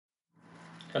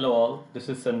Hello all, this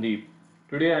is Sandeep.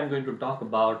 Today I'm going to talk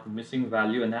about missing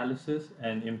value analysis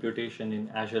and imputation in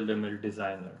Azure ML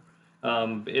Designer.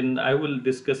 I will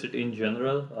discuss it in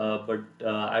general, but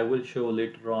I will show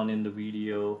later on in the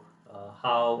video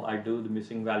how I do the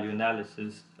missing value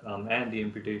analysis and the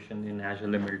imputation in Azure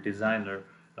ML Designer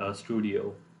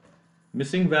Studio.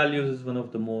 Missing values is one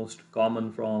of the most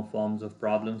common forms of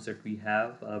problems that we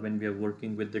have when we are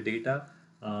working with the data.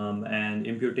 And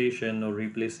imputation or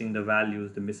replacing the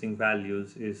values, the missing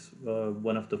values, is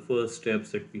one of the first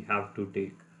steps that we have to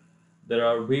take. There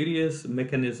are various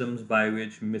mechanisms by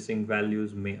which missing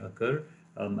values may occur,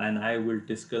 and I will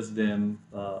discuss them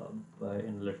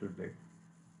in a little bit.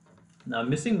 Now,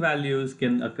 missing values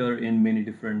can occur in many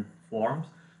different forms.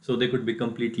 So they could be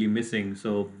completely missing.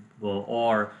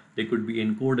 Or they could be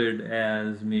encoded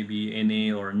as maybe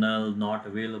NA or null, not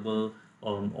available,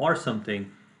 or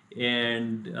something.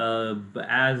 And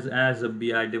as a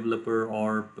BI developer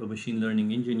or a machine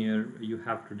learning engineer, you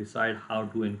have to decide how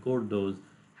to encode those.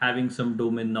 Having some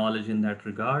domain knowledge in that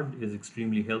regard is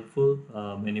extremely helpful.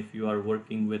 And if you are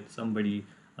working with somebody,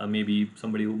 maybe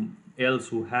somebody else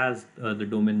who has the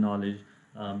domain knowledge,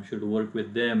 should work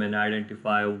with them and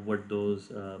identify what those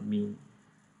mean.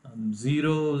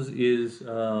 Zeros is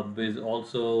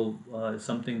also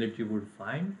something that you would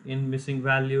find in missing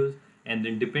values, and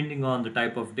then depending on the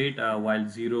type of data, while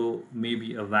zero may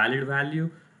be a valid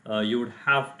value, you would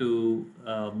have to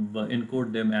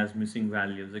encode them as missing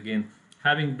values. Again,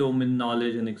 having domain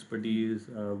knowledge and expertise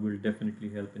will definitely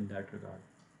help in that regard.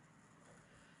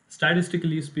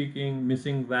 Statistically speaking,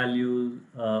 missing value,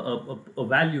 a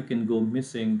value can go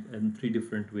missing in three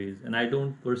different ways. And I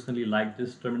don't personally like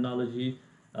this terminology,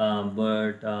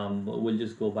 but we'll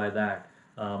just go by that.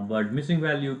 But missing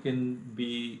value can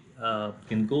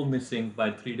go missing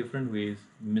by three different ways: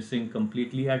 missing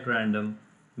completely at random,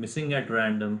 missing at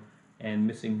random, and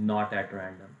missing not at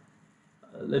random.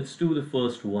 Let's do the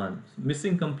first one.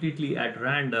 Missing completely at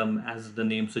random, as the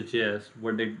name suggests,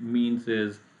 what it means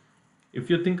is if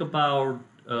you think about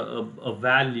a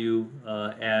value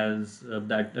as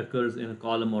that occurs in a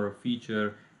column or a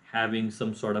feature having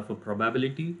some sort of a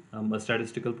probability, a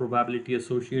statistical probability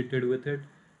associated with it,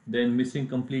 then missing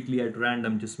completely at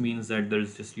random just means that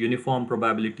there's just uniform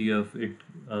probability of it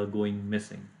going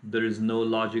missing. There is no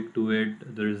logic to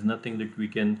it. There is nothing that we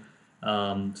can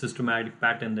systematic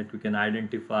pattern that we can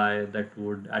identify that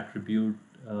would attribute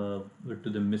to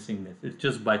the missingness. It's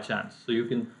just by chance. So you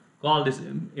can call this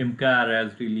imcar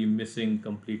as really missing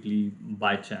completely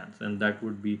by chance, and that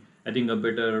would be, I think, a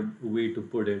better way to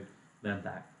put it than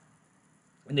that.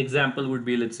 An example would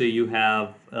be, let's say you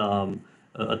have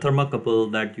a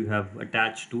thermocouple that you have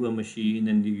attached to a machine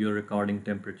and you're recording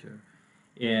temperature.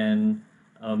 And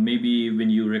maybe when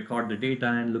you record the data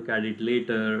and look at it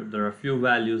later, there are a few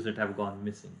values that have gone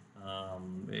missing.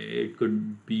 It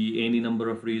could be any number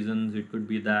of reasons. It could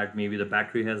be that maybe the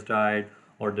battery has died,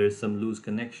 or there's some loose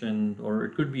connection, or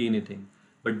it could be anything.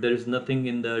 But there's nothing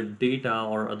in the data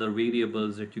or other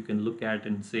variables that you can look at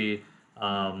and say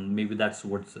maybe that's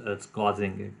what's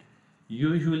causing it.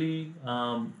 Usually,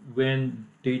 when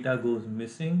data goes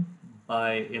missing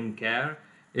by MCAR,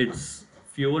 it's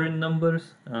fewer in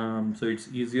numbers, so it's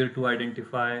easier to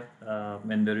identify,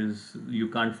 and you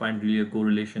can't find really a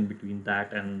correlation between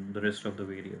that and the rest of the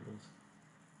variables.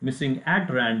 Missing at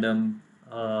random,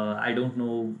 I don't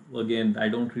know, again, I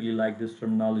don't really like this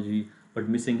terminology, but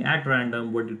missing at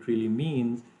random, what it really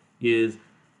means is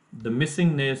the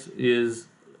missingness is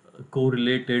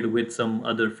correlated with some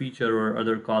other feature or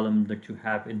other column that you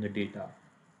have in the data.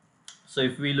 So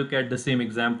if we look at the same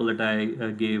example that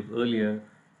I gave earlier,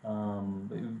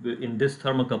 in this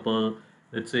thermocouple,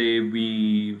 let's say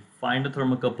we find a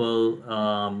thermocouple,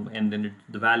 and then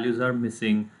the values are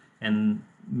missing, and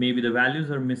maybe the values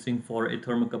are missing for a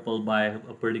thermocouple by a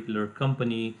particular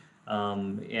company,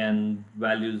 and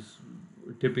values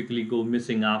typically go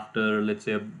missing after, let's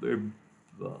say,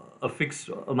 a fixed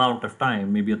amount of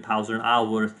time, maybe 1,000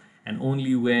 hours, and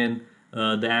only when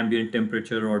the ambient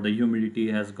temperature or the humidity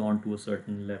has gone to a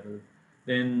certain level.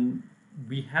 Then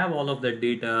we have all of that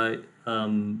data,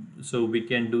 so we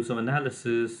can do some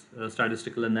analysis,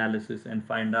 statistical analysis, and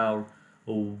find out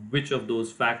which of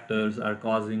those factors are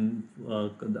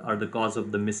the cause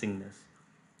of the missingness.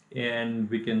 And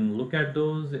we can look at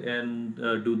those and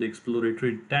do the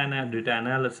exploratory data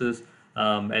analysis,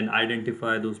 and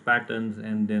identify those patterns,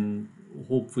 and then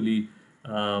hopefully,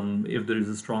 if there is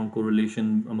a strong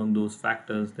correlation among those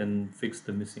factors, then fix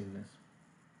the missingness.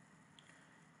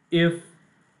 If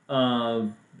uh,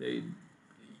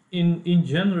 in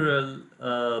general,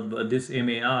 this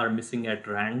MAR, missing at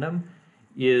random,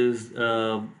 is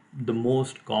the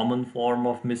most common form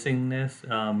of missingness,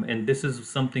 and this is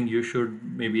something you should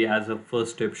maybe as a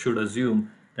first step should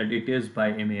assume that it is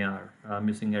by MAR,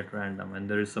 missing at random, and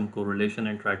there is some correlation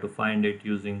and try to find it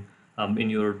using in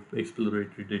your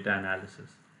exploratory data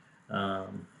analysis.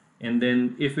 Um, and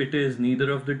then if it is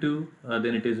neither of the two,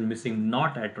 then it is missing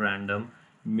not at random,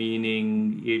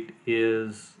 meaning it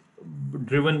is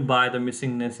driven by the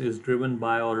missingness is driven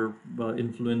by or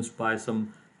influenced by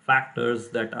some factors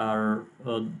that are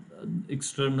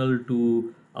external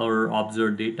to our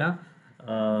observed data.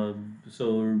 Uh,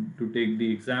 so to take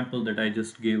the example that I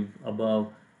just gave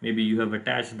above, maybe you have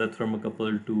attached the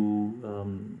thermocouple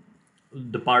to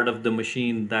the part of the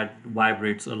machine that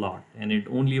vibrates a lot, and it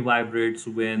only vibrates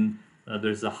when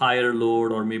there's a higher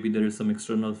load, or maybe there is some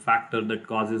external factor that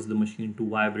causes the machine to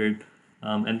vibrate.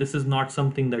 And this is not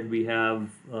something that we have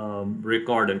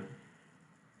recorded.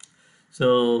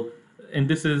 So, and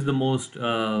this is the most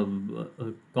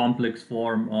complex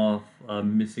form of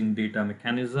missing data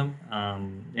mechanism,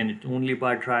 and it's only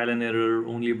by trial and error,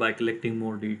 only by collecting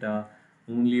more data,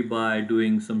 only by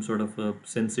doing some sort of a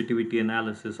sensitivity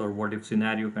analysis or what if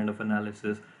scenario kind of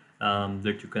analysis,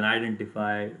 that you can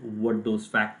identify what those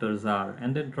factors are,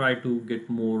 and then try to get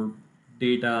more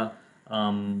data,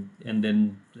 and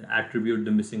then attribute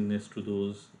the missingness to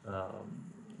those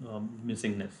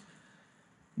missingness.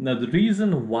 Now, the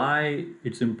reason why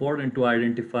it's important to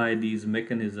identify these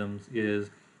mechanisms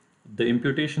is the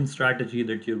imputation strategy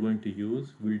that you're going to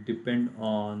use will depend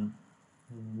on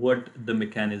what the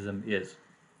mechanism is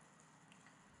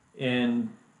and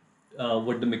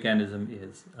what the mechanism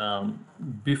is.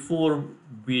 Before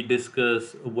we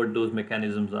discuss what those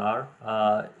mechanisms are,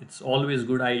 it's always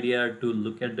good idea to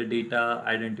look at the data,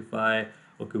 identify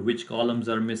okay which columns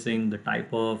are missing, the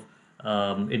type of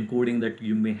encoding that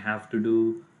you may have to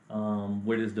do,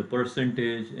 what is the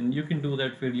percentage, and you can do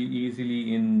that fairly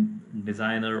easily in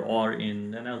Designer or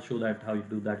in, and I'll show that how you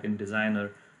do that in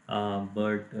Designer,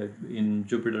 but in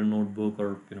Jupyter Notebook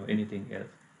or anything else.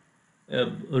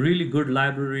 A really good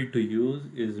library to use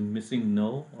is missing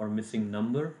no or missing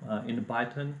number in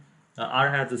Python. R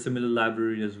has a similar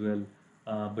library as well,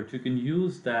 but you can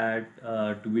use that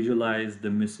to visualize the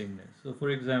missingness. So for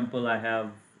example, I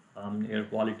have air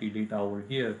quality data over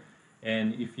here,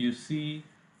 and if you see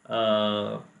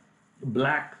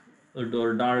black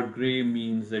or dark gray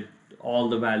means that all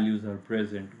the values are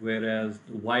present, whereas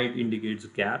white indicates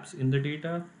gaps in the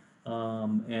data,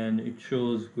 and it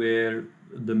shows where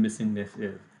the missingness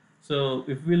is. So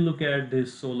if we look at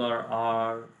this solar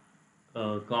R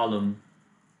column,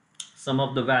 some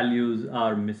of the values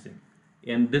are missing.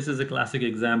 And this is a classic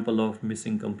example of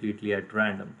missing completely at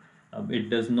random. It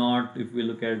does not, if we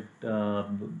look at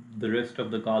the rest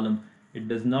of the column, it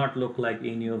does not look like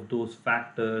any of those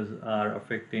factors are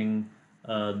affecting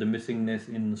the missingness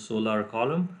in solar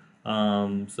column.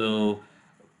 So,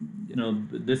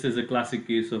 this is a classic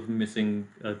case of missing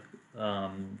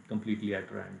completely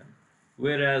at random.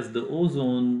 Whereas the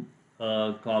ozone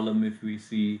column, if we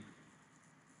see,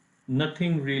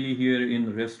 nothing really here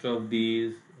in rest of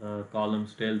these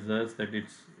columns tells us that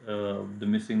it's the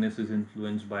missingness is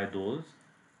influenced by those,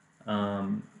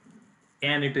 um,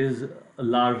 and it is a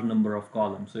large number of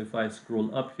columns. So if I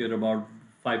scroll up here, about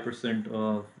 5%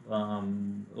 of,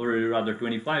 or rather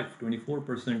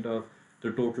 24% of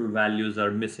the total values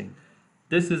are missing.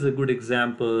 This is a good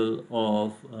example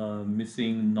of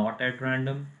missing not at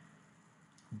random,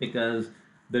 because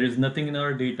there is nothing in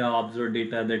our data, observed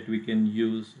data, that we can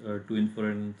use to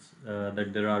inference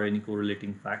that there are any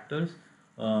correlating factors.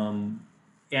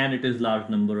 And it is large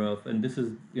number of, and this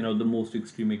is the most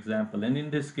extreme example. And in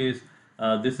this case,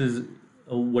 this is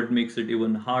what makes it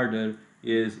even harder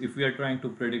is if we are trying to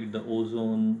predict the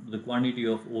ozone, the quantity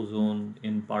of ozone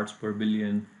in parts per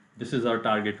billion, this is our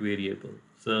target variable.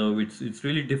 So it's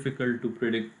really difficult to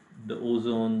predict the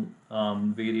ozone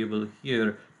variable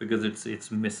here because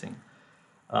it's missing.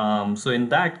 So in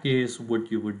that case, what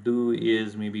you would do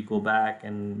is maybe go back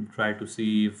and try to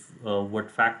see if what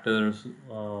factors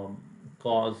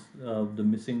cause the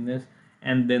missingness,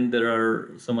 and then there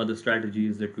are some other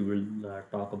strategies that we will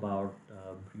talk about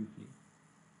briefly.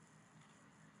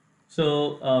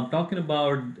 So, talking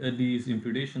about these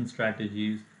imputation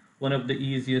strategies, one of the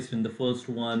easiest and the first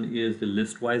one is the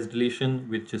list-wise deletion,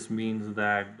 which just means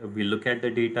that we look at the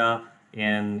data,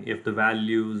 and if the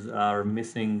values are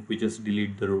missing, we just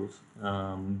delete the rows.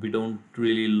 We don't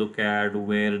really look at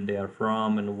where they are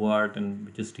from and what, and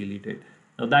we just delete it.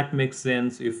 Now that makes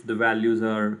sense if the values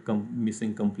are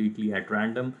missing completely at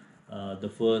random, the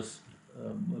first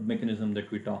mechanism that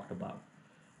we talked about.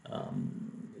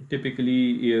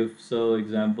 Typically, if so,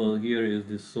 example here is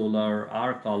this solar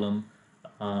R column.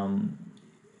 Um,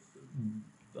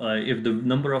 if the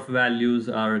number of values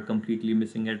are completely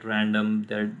missing at random,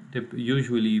 they're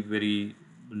usually very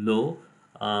low.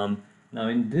 Now,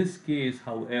 in this case,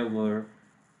 however,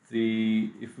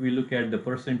 if we look at the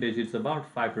percentage, it's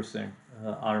about 5%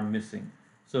 are missing.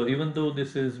 So even though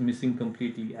this is missing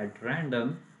completely at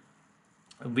random,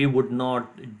 we would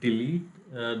not delete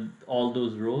all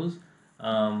those rows.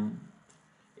 Um,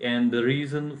 and the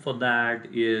reason for that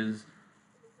is,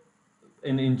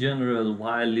 and in general,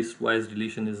 why list-wise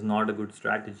deletion is not a good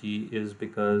strategy is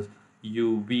because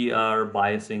we are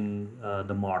biasing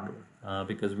the model.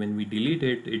 Because when we delete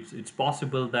it, it's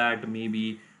possible that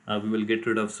maybe we will get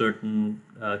rid of certain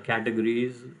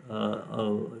categories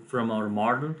from our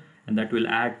model, and that will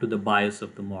add to the bias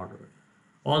of the model.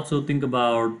 Also, think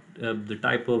about the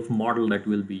type of model that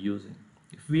we'll be using.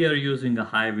 If we are using a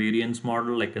high variance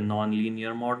model, like a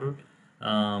nonlinear model,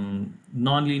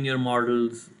 nonlinear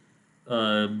models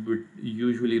would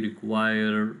usually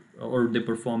require, or they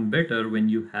perform better when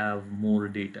you have more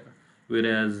data.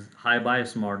 Whereas high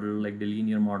bias model, like the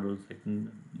linear models, like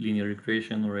linear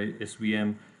regression or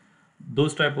SVM,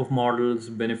 those type of models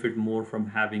benefit more from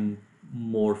having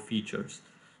more features.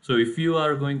 So if you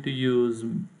are going to use a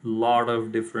lot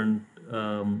of different,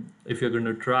 if you're going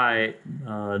to try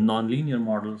nonlinear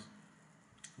models,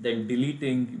 then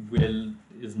deleting will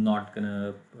is not going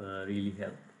to really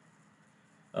help.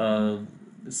 Uh,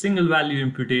 Single value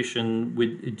imputation,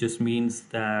 it just means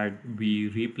that we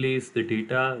replace the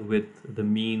data with the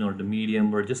mean or the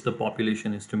median or just the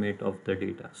population estimate of the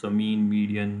data. So mean,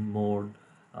 median, mode,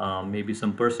 maybe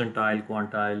some percentile,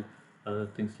 quantile,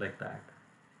 things like that.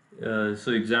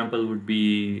 So example would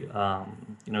be,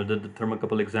 the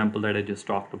thermocouple example that I just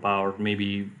talked about.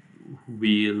 Maybe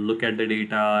we look at the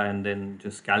data and then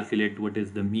just calculate what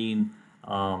is the mean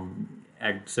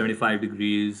at 75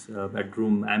 degrees at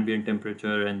room ambient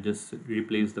temperature and just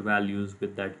replace the values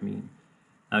with that mean.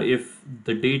 Now, if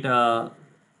the data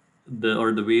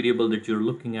or the variable that you're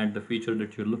looking at, the feature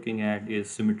that you're looking at is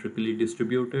symmetrically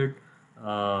distributed,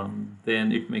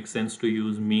 then it makes sense to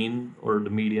use mean or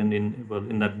the median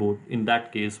in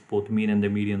that case both mean and the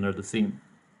median are the same.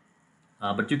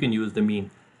 But you can use the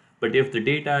mean. But if the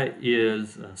data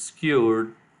is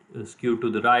skewed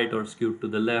to the right or skewed to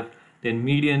the left, then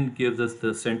median gives us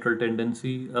the central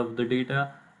tendency of the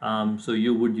data. So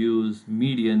you would use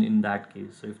median in that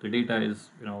case. So if the data is,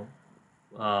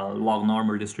 log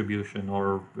normal distribution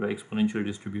or exponential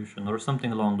distribution or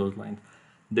something along those lines,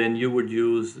 then you would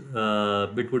use,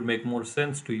 it would make more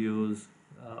sense to use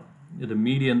the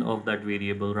median of that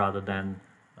variable rather than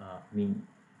mean.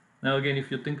 Now again,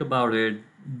 if you think about it,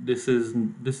 this is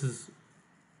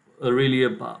really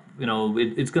about,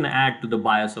 it's going to add to the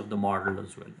bias of the model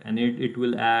as well, and it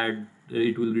will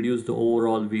reduce the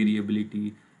overall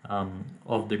variability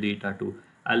of the data too.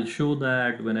 I'll show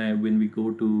that when we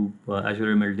go to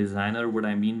Azure ML Designer what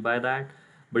I mean by that.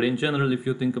 But in general, if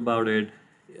you think about it,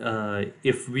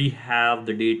 if we have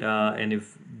the data and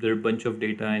if there are a bunch of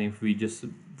data and if we just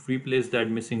replace that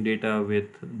missing data with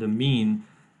the mean,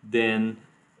 then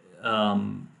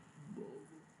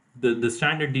the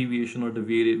standard deviation or the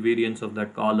variance of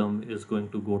that column is going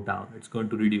to go down. It's going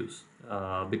to reduce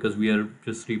because we are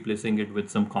just replacing it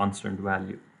with some constant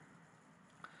value.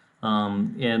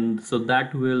 And so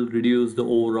that will reduce the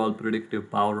overall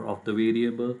predictive power of the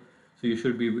variable. So you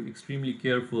should be extremely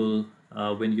careful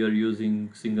when you're using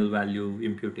single value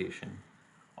imputation.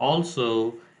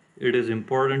 Also, it is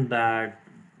important that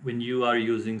when you are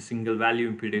using single value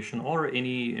imputation or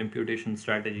any imputation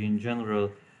strategy in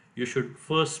general, you should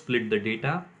first split the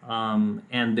data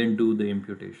and then do the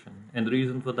imputation. And the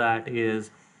reason for that is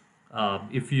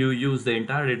if you use the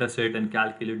entire data set and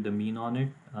calculate the mean on it,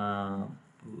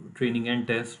 training and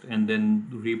test, and then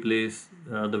replace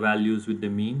the values with the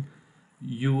mean,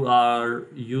 you are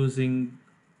using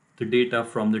the data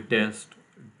from the test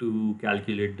to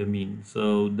calculate the mean.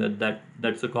 So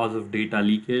that's a cause of data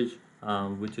leakage,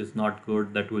 which is not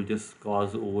good. That will just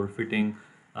cause overfitting,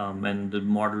 and the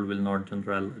model will not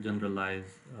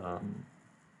generalize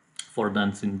for the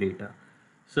unseen data.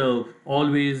 So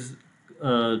always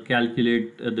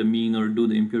calculate the mean or do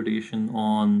the imputation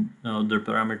on the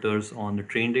parameters on the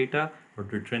trained data or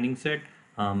the training set,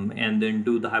 and then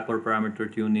do the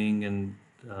hyperparameter tuning and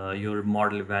your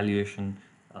model evaluation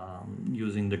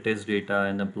using the test data,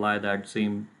 and apply that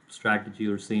same strategy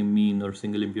or same mean or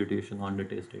single imputation on the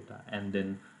test data, and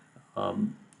then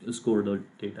score the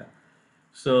data.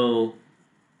 So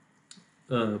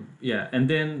yeah, and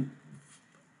then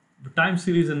time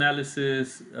series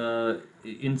analysis,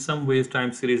 in some ways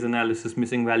time series analysis,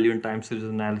 missing value in time series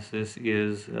analysis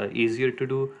is easier to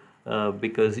do.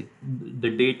 because the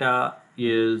data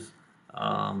is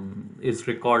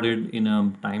recorded in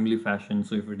a timely fashion.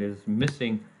 So if it is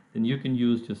missing, then you can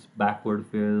use just backward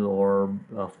fill or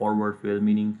forward fill,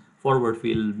 meaning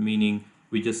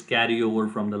we just carry over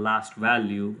from the last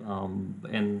value,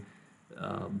 and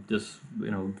just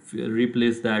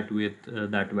replace that with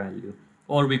that value.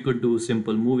 Or we could do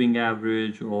simple moving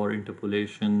average or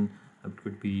interpolation. It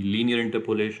could be linear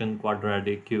interpolation,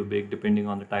 quadratic, cubic, depending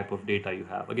on the type of data you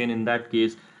have. Again, in that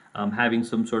case, having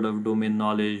some sort of domain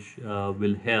knowledge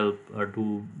will help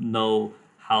to know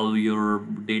how your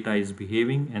data is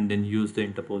behaving and then use the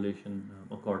interpolation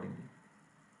accordingly.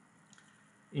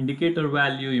 Indicator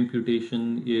value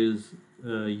imputation is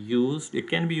used. It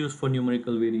can be used for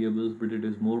numerical variables, but it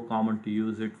is more common to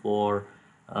use it for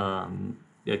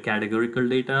categorical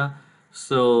data.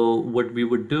 So what we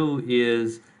would do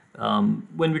is,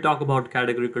 when we talk about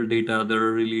categorical data, there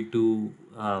are really two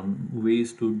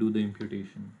ways to do the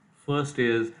imputation. First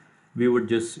is we would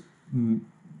just mm,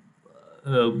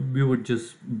 we would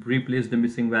just replace the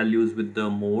missing values with the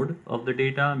mode of the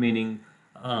data, meaning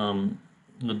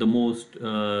the most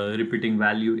repeating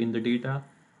value in the data.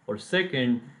 Or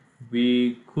second, what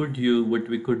we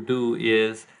could do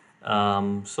is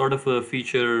sort of a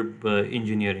feature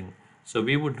engineering. So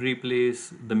we would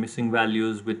replace the missing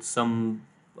values with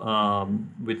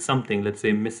with something, let's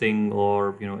say missing,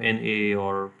 or NA,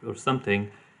 or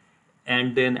something,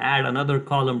 and then add another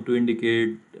column to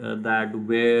indicate that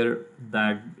where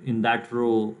that in that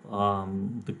row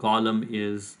the column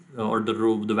is, or the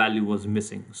row, the value was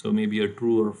missing. So maybe a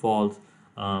true or false,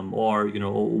 or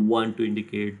one to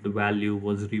indicate the value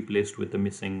was replaced with a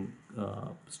missing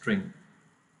string.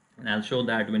 And I'll show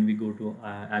that when we go to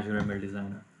Azure ML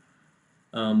Designer.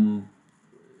 Um,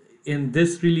 and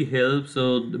this really helps,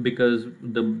 so because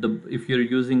the if you're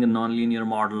using a nonlinear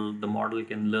model, the model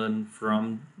can learn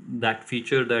from that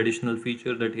feature, the additional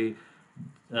feature that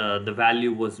the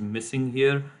value was missing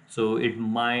here. So it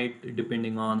might,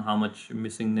 depending on how much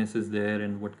missingness is there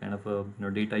and what kind of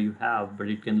a data you have, but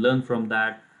it can learn from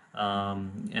that,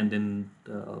 and then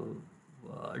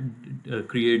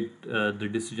create the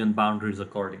decision boundaries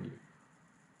accordingly.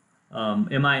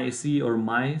 MIC or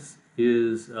MICE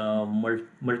is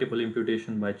multiple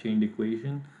imputation by chained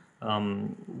equation.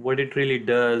 What it really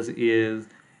does is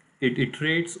it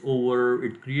iterates over,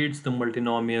 it creates the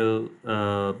multinomial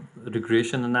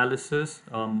regression analysis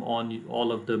on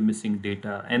all of the missing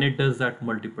data, and it does that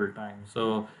multiple times.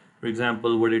 So, for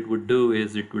example, what it would do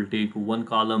is it will take one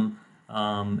column,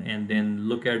 and then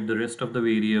look at the rest of the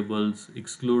variables,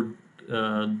 exclude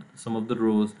some of the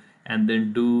rows, and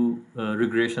then do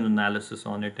regression analysis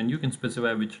on it. And you can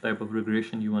specify which type of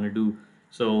regression you want to do.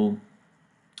 So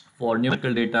for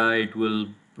numerical data, it will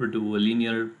do a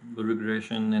linear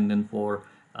regression, and then for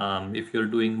if you're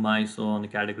doing MISO on the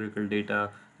categorical data,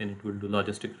 then it will do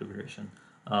logistic regression.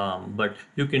 But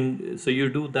you can, so you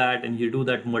do that, and you do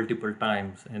that multiple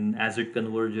times, and as it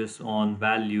converges on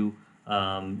value,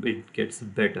 it gets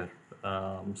better.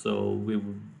 So we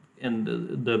would, and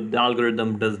the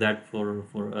algorithm does that for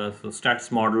us. So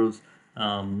stats models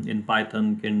in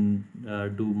Python can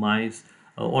do mice,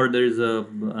 or there is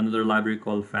another library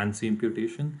called fancy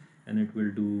imputation, and it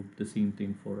will do the same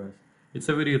thing for us. It's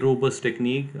a very robust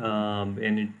technique,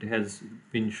 and it has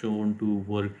been shown to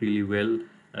work really well,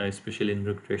 especially in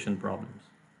regression problems.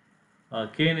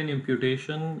 KNN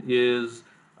imputation is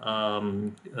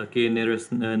K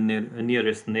nearest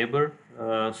neighbor.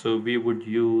 So we would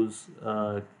use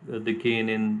the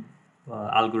KNN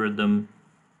algorithm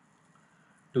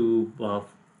to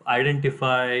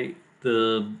identify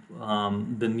the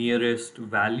nearest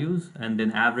values and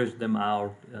then average them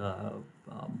out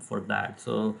for that.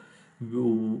 So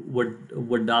what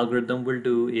the algorithm will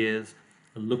do is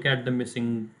look at the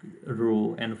missing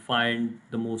row and find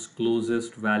the most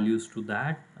closest values to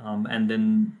that, and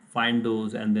then find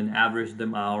those and then average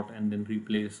them out and then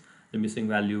replace the missing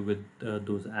value with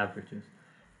those averages.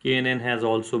 KNN has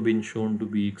also been shown to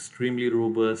be extremely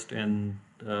robust and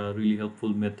really helpful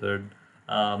method.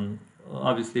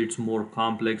 Obviously, it's more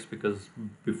complex because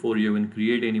before you even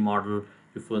create any model,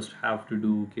 you first have to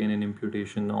do KNN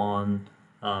imputation on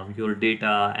your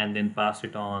data and then pass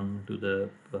it on to the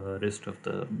rest of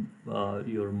the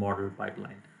your model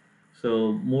pipeline.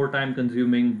 So more time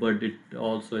consuming, but it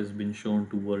also has been shown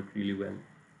to work really well.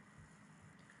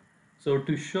 So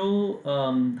to show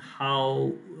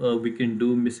how we can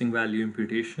do missing value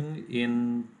imputation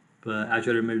in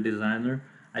Azure ML Designer,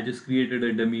 I just created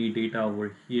a dummy data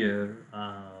over here,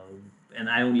 and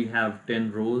I only have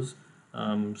 10 rows.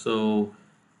 So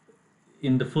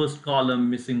in the first column,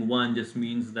 missing one just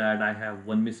means that I have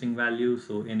one missing value.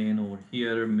 So NaN over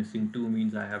here, missing two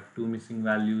means I have two missing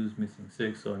values, missing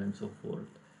six, so on and so forth.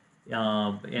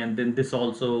 And then this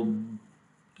also,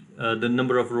 the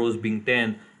number of rows being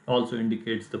 10 also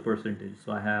indicates the percentage.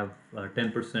 So I have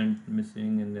 10%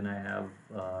 missing, and then I have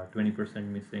 20%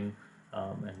 missing,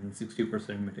 and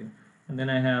 60% missing. And then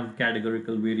I have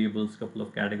categorical variables, couple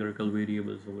of categorical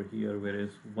variables over here,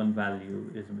 whereas one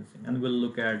value is missing. And we'll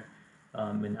look at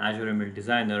in Azure ML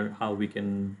Designer how we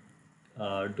can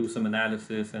do some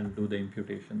analysis and do the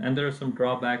imputation. And there are some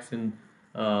drawbacks in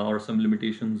or some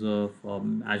limitations of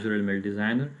Azure ML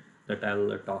Designer that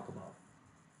I'll talk about.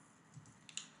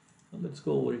 So let's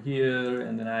go over here,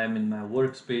 and then I am in my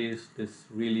workspace. This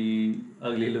really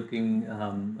ugly looking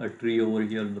a tree over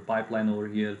here, the pipeline over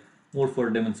here, more for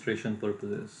demonstration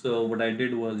purposes. So what I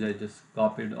did was I just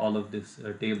copied all of this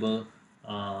table,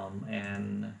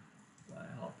 and I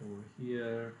hop over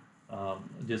here,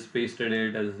 just pasted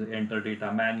it as enter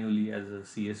data manually as a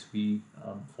CSV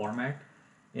format.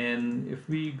 And if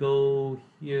we go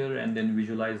here and then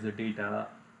visualize the data,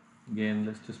 again,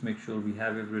 let's just make sure we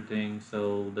have everything.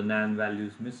 So the NaN value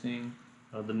is missing,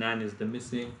 the NaN is the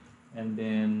missing, and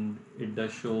then it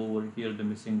does show over here the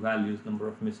missing values. Number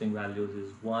of missing values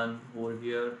is 1 over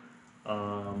here,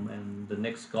 and the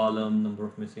next column, number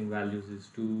of missing values is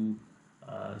 2.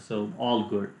 So all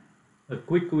good. A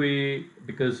quick way,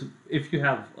 because if you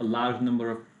have a large number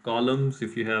of columns,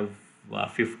 if you have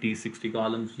 50, 60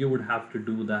 columns, you would have to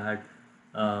do that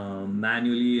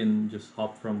manually and just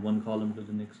hop from one column to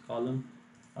the next column.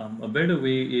 A better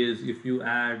way is if you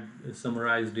add a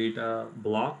summarize data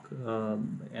block,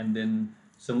 and then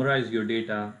summarize your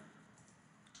data,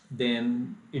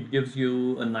 then it gives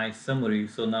you a nice summary.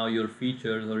 So now your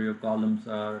features or your columns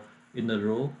are in a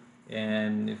row.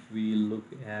 And if we look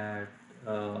at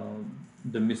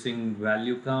the missing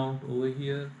value count over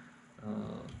here,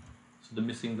 so the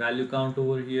missing value count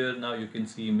over here, now you can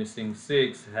see missing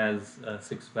 6 has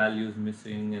 6 values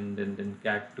missing, and then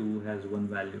cat2 has 1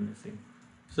 value missing.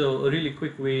 So a really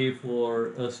quick way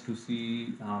for us to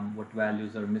see what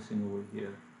values are missing over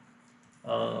here.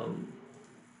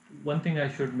 One thing I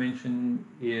should mention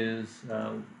is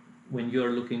when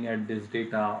you're looking at this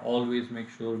data, always make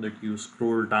sure that you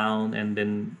scroll down and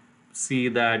then see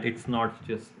that it's not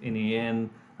just NaN,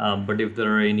 but if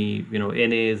there are any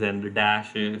NAs and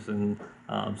dashes and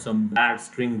some bad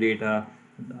string data,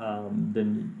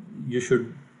 then you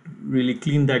should really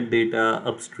clean that data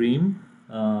upstream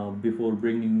before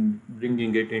bringing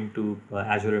it into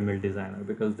Azure ML Designer,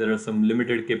 because there are some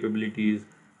limited capabilities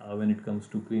when it comes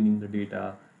to cleaning the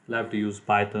data. You'll have to use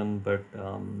Python, but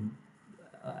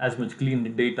as much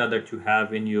clean data that you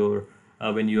have in your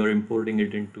when you are importing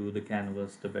it into the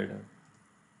canvas, the better.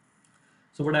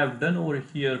 So what I've done over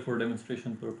here for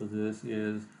demonstration purposes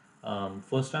is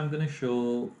first I'm going to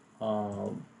show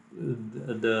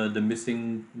the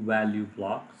missing value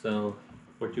block. So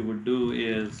what you would do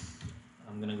is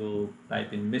I'm going to go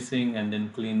type in missing and then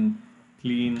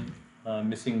clean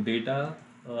missing data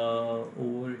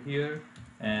over here,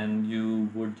 and you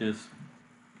would just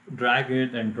drag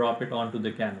it and drop it onto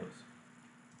the canvas.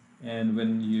 And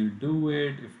when you do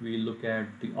it, if we look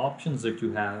at the options that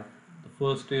you have, the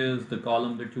first is the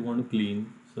column that you want to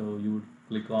clean. So you would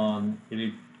click on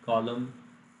edit column,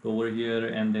 go over here,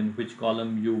 and then which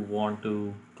column you want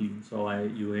to clean. So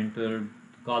you enter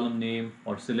the column name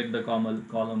or select the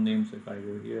column name. So if I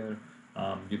go here,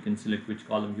 you can select which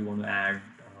column you want to add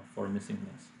for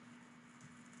missingness.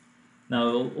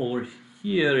 Now over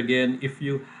here again, if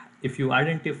you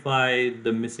identify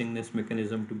the missingness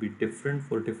mechanism to be different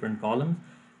for different columns,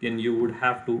 then you would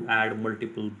have to add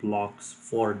multiple blocks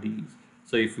for these.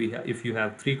 So if you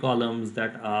have 3 columns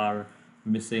that are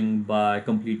missing by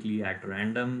completely at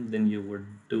random, then you would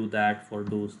do that for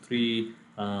those 3,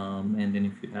 and then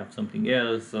if you have something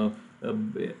else, so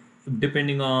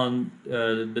depending on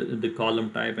the column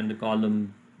type and the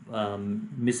column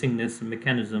missingness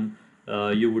mechanism,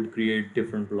 you would create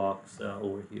different blocks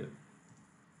over here.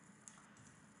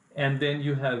 And then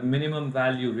you have minimum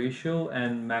value ratio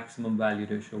and maximum value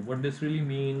ratio. What this really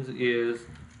means is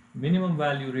minimum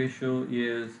value ratio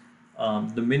is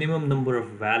the minimum number of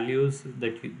values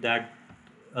that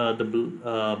the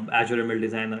Azure ML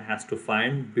Designer has to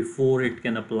find before it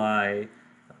can apply,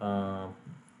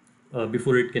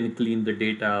 before it can clean the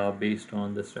data based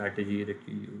on the strategy that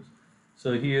you use.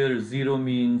 So here 0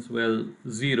 means, well,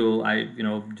 0, I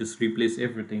just replace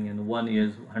everything, and 1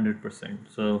 is 100%.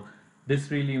 So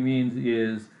this really means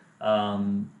is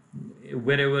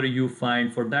wherever you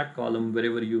find for that column,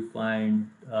 wherever you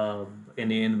find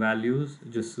NaN values,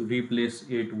 just replace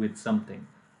it with something.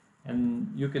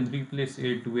 and you can replace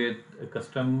it with a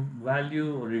custom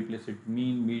value or replace it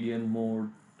mean, median,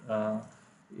 mode. Uh,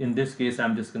 in this case,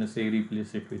 I'm just going to say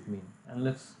replace it with mean, and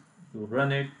let's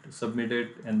run it, submit it,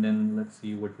 and then let's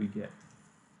see what we get.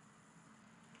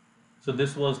 So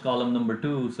this was column number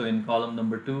two. So in column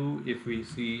number two, if we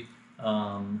see,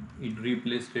 it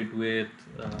replaced it with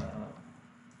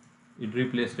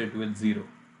zero.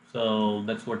 So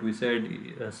that's what we said.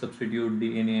 Substitute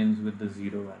the NaNs with the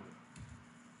zero value.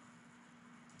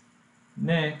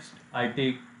 Next, I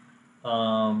take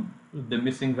the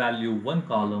missing value one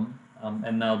column,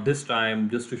 and now this time,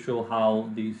 just to show how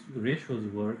these ratios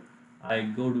work, I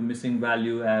go to missing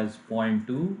value as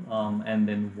 0.2 and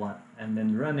then 1, and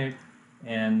then run it.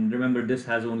 And remember, this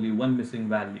has only one missing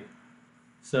value.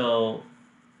 So,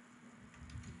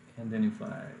 and then if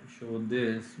I show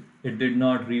this, it did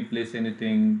not replace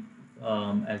anything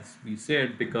as we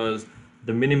said, because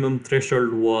the minimum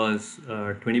threshold was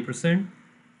 20%.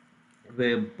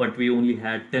 But we only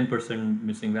had 10%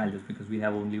 missing values because we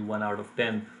have only 1 out of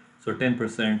 10, so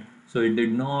 10%. So it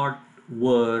did not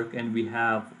work, and we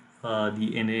have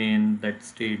the NaN that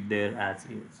stayed there as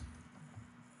is.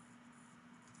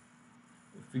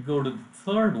 If we go to the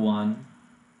third one,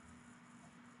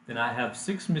 then I have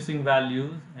 6 missing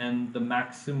values, and the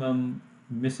maximum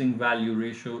missing value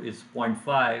ratio is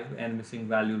 0.5, and missing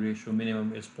value ratio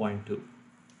minimum is 0.2.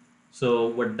 So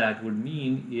what that would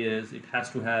mean is it has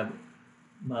to have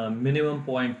minimum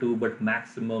 0.2 but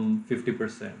maximum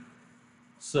 50%.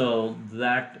 So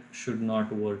that should not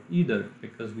work either,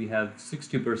 because we have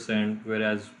 60%,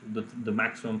 whereas the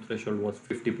maximum threshold was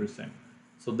 50%.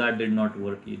 So that did not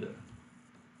work either.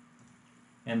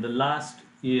 And the last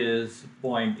is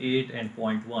 0.8 and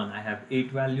 0.1. I have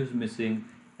 8 values missing,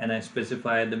 and I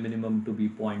specify the minimum to be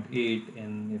 0.8,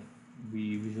 and if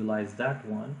we visualize that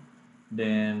one,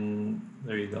 then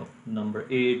there you go, number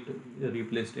 8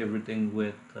 replaced everything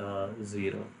with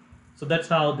 0. So that's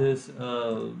how this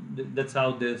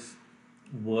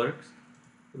works.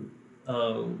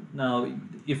 Now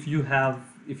if you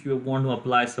want to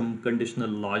apply some conditional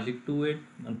logic to it,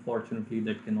 unfortunately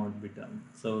that cannot be done.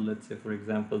 So let's say, for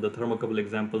example, the thermocouple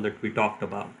example that we talked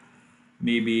about,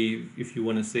 maybe if you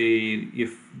want to say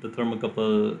if the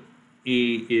thermocouple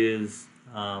A is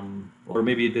or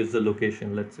maybe it is the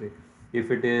location, let's say if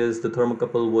it is the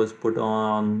thermocouple was put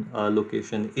on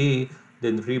location A,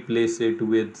 then replace it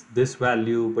with this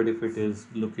value. But if it is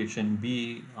location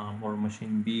B or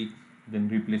machine B, then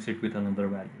replace it with another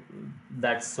value.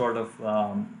 That's sort of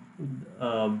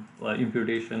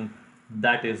imputation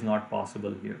that is not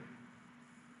possible here.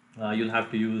 You'll have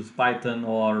to use Python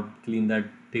or clean that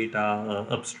data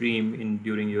upstream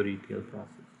during your ETL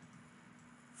process.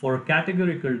 For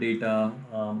categorical data,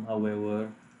 however,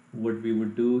 what we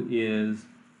would do is,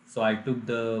 so I took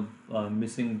the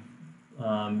missing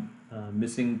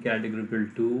categorical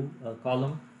 2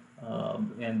 column,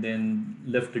 and then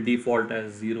left the default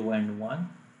as 0 and 1,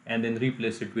 and then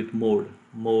replace it with mode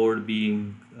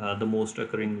being the most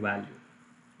occurring value.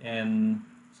 And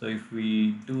so if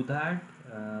we do that,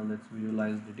 let's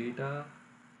visualize the data,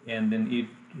 and then it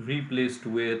replaced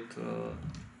it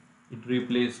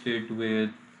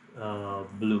with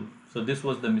blue. So this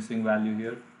was the missing value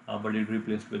here, but it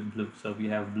replaced with blue. So we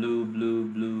have blue, blue,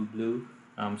 blue, blue.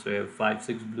 So we have 5,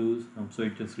 6 blues. So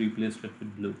it just replaced it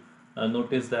with blue.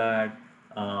 Notice that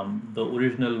the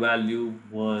original value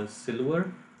was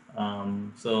silver.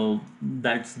 So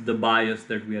that's the bias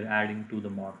that we are adding to the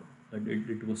model. That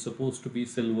it was supposed to be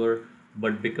silver,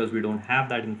 but because we don't have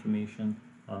that information,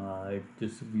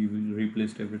 we will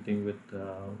replace everything with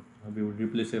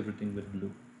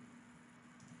blue.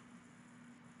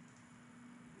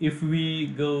 If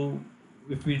we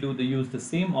use the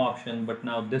same option, but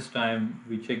now this time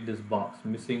we check this box,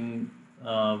 missing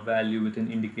value with an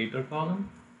indicator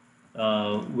column.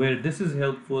 Where this is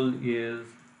helpful is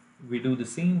we do the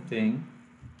same thing.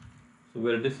 So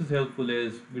where this is helpful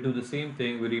is we do the same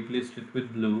thing, we replaced it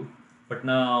with blue, but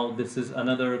now this is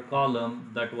another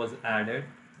column that was added.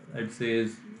 It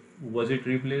says, was it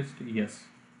replaced? Yes,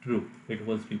 true, it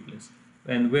was replaced.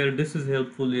 And where this is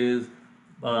helpful is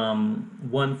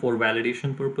one, for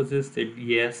validation purposes, that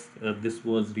yes, this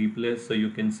was replaced, so you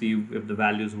can see if the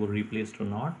values were replaced or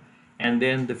not. And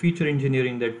then the feature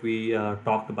engineering that we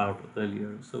talked about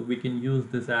earlier, so we can use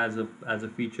this as a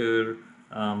feature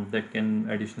that can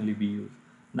additionally be used.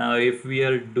 Now if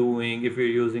we're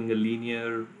using a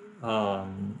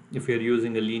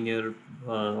linear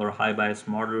or high bias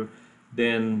model,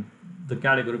 then the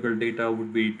categorical data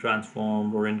would be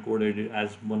transformed or encoded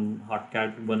as one hot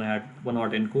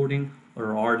encoding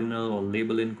or ordinal or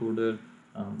label encoder,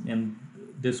 and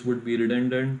this would be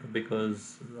redundant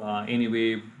because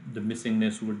anyway the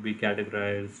missingness would be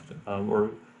categorized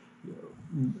or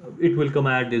it will come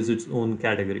out as its own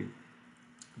category.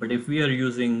 But if we are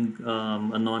using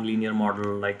a non-linear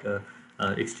model like a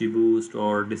XGBoost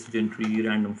or decision tree,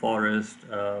 random forest,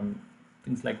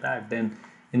 things like that, then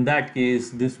in that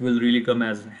case, this will really come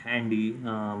as handy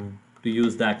to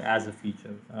use that as a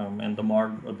feature, and the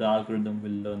mod or the algorithm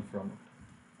will learn from it.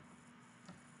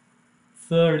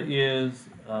 Third is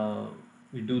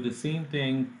we do the same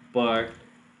thing, but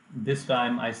this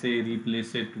time I say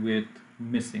replace it with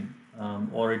missing,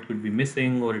 or it could be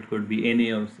missing, or it could be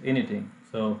any or anything.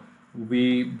 So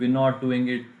we're not doing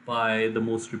it by the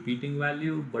most repeating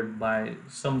value, but by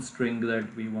some string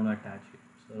that we want to attach it.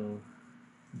 So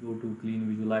go to clean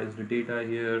visualize the data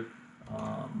here.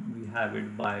 We have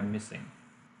it by missing,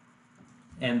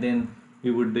 and then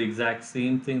we would the exact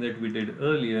same thing that we did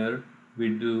earlier. We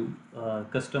do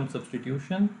custom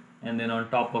substitution, and then on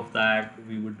top of that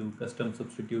we would do custom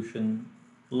substitution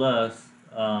plus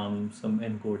some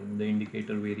encoding, the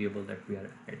indicator variable that we are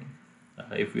adding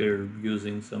if we are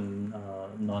using some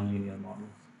nonlinear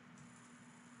models.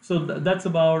 So that's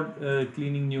about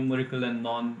cleaning numerical and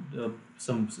non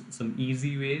some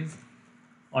easy ways.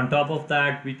 On top of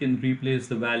that, we can replace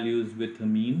the values with a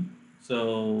mean.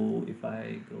 So if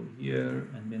I go here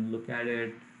and then look at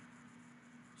it,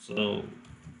 so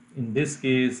in this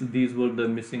case, these were the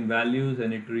missing values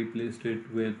and it replaced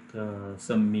it with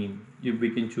some mean. We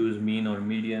can choose mean or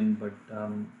median, but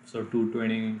so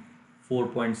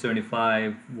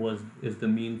 224.75 is the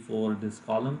mean for this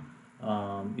column,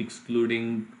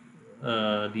 excluding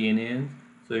the NANs.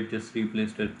 So it just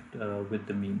replaced it with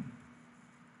the mean.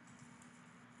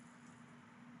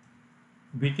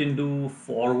 We can do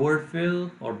forward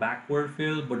fill or backward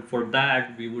fill, but for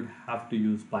that we would have to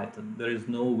use Python. There is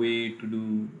no way to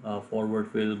do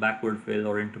forward fill, backward fill,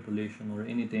 or interpolation or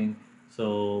anything.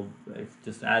 So it's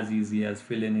just as easy as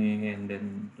fill in A and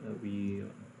then we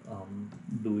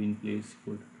do in place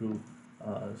equal to true.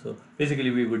 So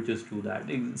basically we would just do that.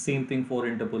 Same thing for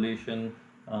interpolation.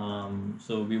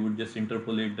 So we would just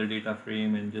interpolate the data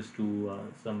frame and just do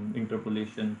some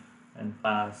interpolation and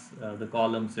pass the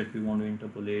columns that we want to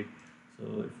interpolate.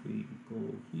 So if we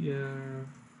go here,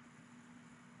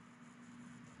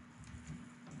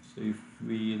 so if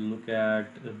we look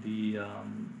at the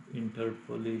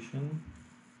interpolation,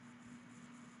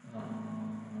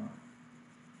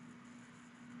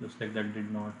 looks like that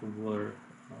did not work,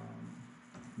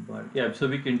 but yeah, so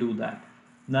we can do that.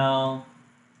 Now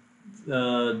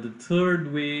the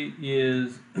third way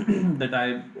is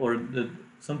that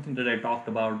something that I talked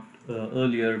about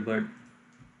earlier, but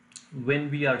when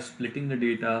we are splitting the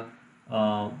data,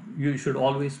 you should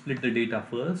always split the data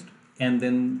first and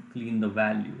then clean the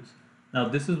values. Now,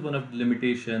 this is one of the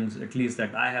limitations, at least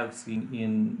that I have seen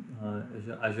in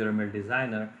Azure ML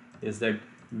Designer, is that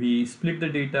we split the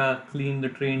data, clean the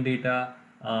train data,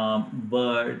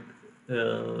 but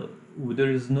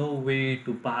there is no way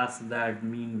to pass that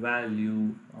mean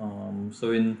value.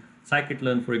 So in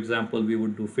scikit-learn, for example, we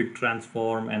would do fit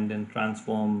transform and then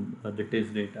transform the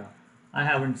test data. I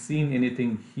haven't seen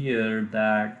anything here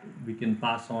that we can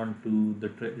pass on to the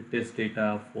test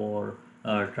data for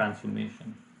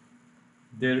transformation.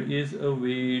 There is a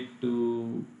way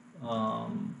to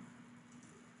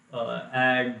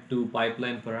add to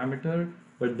pipeline parameter,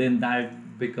 but then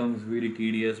that becomes very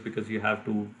tedious because you have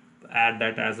to add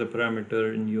that as a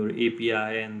parameter in your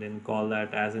API and then call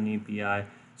that as an API.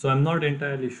 So I'm not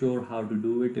entirely sure how to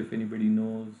do it. If anybody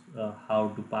knows how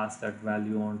to pass that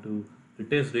value onto the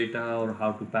test data or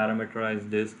how to parameterize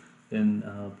this, then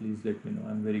please let me know.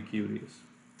 I'm very curious.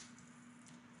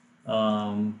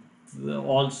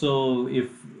 Also,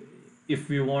 if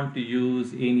we want to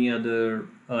use any other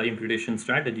imputation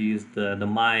strategies, the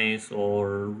mice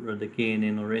or the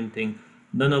KNN or anything,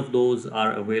 none of those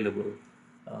are available.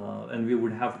 And we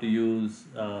would have to use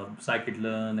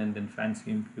scikit-learn and then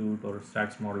fancy impute or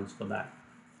stats models for that.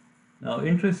 Now,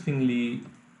 interestingly,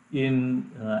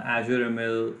 in Azure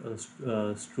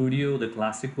ML Studio, the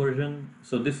classic version,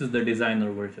 so this is the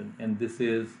designer version, and this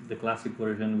is the classic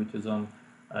version, which is on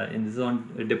and this is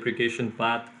on a deprecation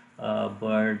path,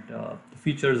 but the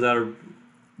features are,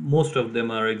 most of them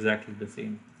are exactly the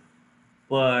same.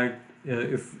 But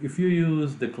if you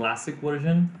use the classic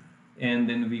version and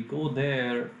then we go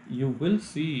there, you will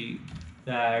see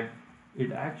that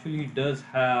it actually does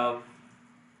have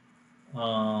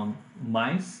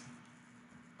mice.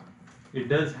 It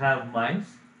does have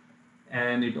mice,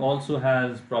 and it also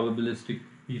has probabilistic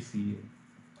PCA,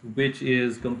 which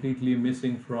is completely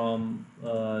missing from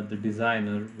the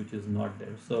designer, which is not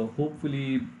there. So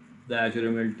hopefully the Azure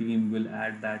ML team will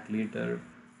add that later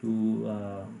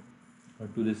to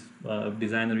this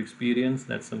designer experience.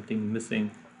 That's something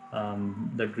missing,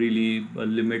 that really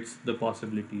limits the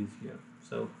possibilities here.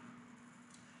 So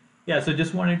yeah, so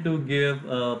just wanted to give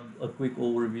a quick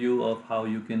overview of how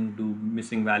you can do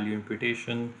missing value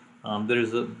imputation. There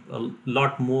is a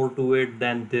lot more to it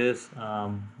than this,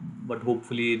 but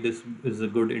hopefully this is a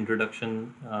good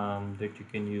introduction that you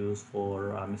can use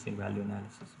for missing value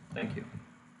analysis. Thank you.